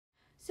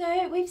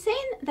So we've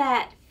seen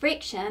that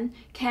friction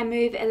can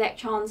move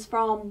electrons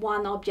from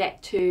one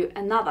object to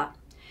another.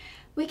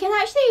 We can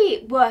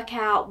actually work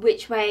out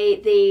which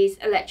way these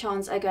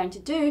electrons are going to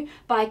do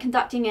by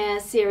conducting a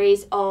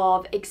series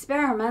of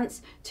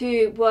experiments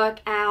to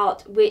work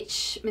out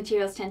which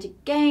materials tend to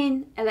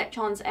gain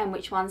electrons and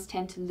which ones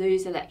tend to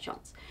lose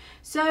electrons.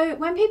 So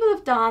when people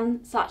have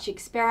done such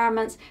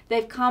experiments,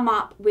 they've come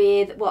up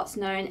with what's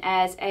known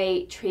as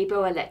a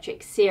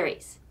triboelectric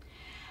series.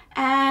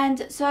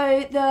 And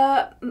so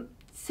the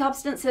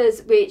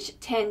substances which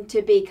tend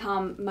to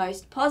become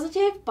most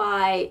positive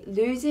by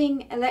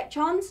losing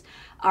electrons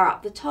are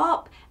up the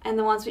top, and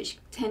the ones which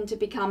tend to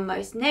become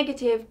most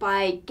negative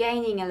by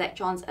gaining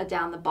electrons are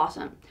down the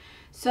bottom.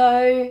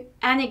 So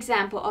an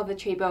example of a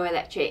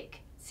triboelectric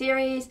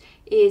series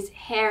is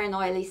hair and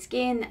oily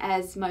skin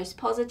as most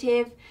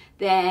positive,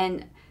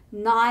 then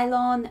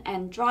nylon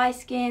and dry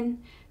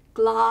skin,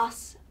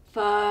 glass,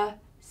 fur,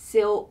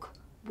 silk,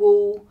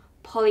 wool,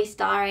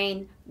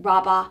 polystyrene,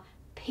 rubber,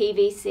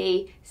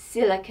 PVC,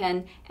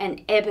 silicon,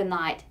 and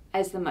ebonite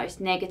as the most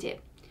negative.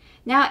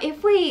 Now,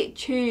 if we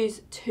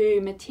choose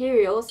two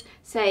materials,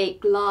 say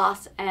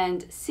glass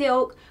and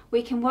silk,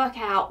 we can work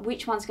out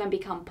which one's going to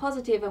become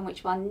positive and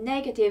which one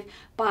negative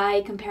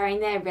by comparing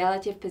their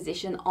relative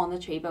position on the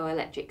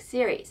triboelectric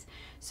series.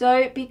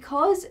 So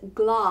because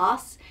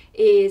glass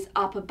is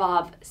up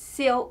above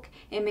silk,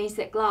 it means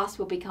that glass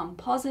will become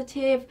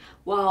positive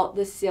while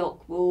the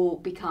silk will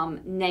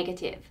become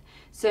negative.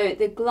 So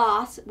the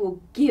glass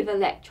will give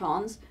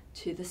electrons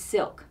to the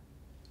silk.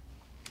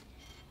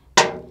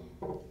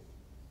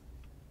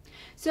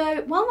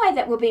 So one way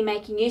that we'll be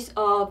making use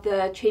of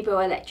the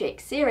triboelectric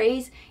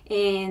series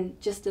in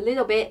just a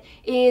little bit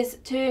is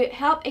to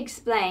help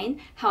explain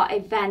how a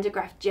Van de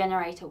Graaff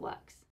generator works.